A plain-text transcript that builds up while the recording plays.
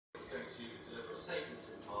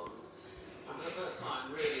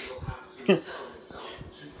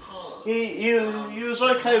You was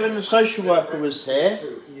okay when the social worker was here,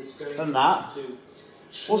 and that,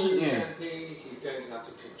 wasn't you? He's going to have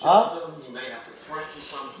to cajole them, he may have to threaten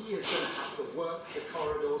some, he is going to have to work the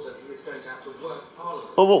corridors, and he is going to have to work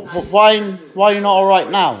Parliament. But why are you not alright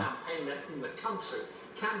now? In the country.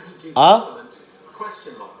 Can he do Parliament?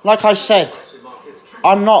 Question mark. Like I said,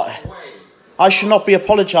 I should not be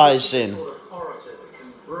apologising.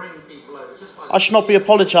 I should not be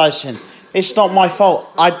apologising. It's not my fault.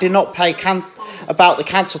 I did not pay about the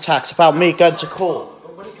council tax, about me going to court.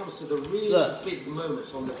 But when it comes to the really big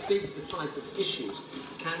moments, on the big decisive issues,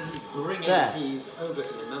 can he bring MPs over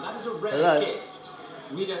to him? Now that is a rare gift.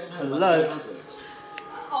 We don't know whether he has it.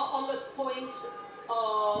 On the point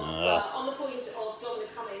of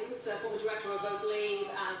Dominic Cummings, former director of Vote Leave,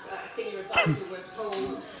 as a senior advisor, we're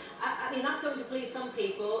told. I mean, that's going to please some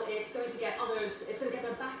people. It's going to get others. It's going to get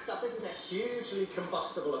their backs up, isn't it? Hugely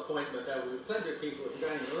combustible appointment. There will be plenty of people who are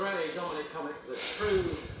going, "Hooray, Dominic Cummings, a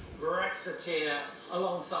true Brexiteer,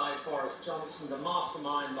 alongside Boris Johnson, the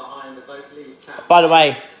mastermind behind the Vote Leave campaign." By the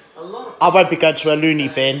way, I won't be going to a loony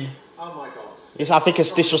bin. Oh my God! I think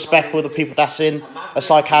it's disrespectful to the people that's in a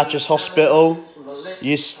psychiatrist hospital.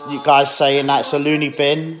 You guys saying that it's a loony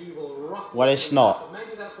bin. Well, it's not.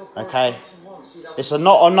 Okay? It's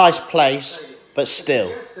not a nice place, but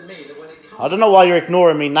still. I don't know why you're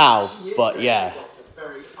ignoring me now, but yeah.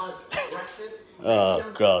 Oh,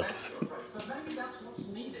 God. But maybe that's what's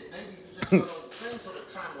needed. Maybe you just go on the same sort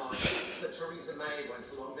of tram line that Theresa May went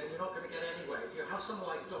along, then you're not going to get anywhere. If you have someone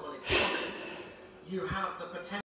like Dominic Cummings, you have the potential.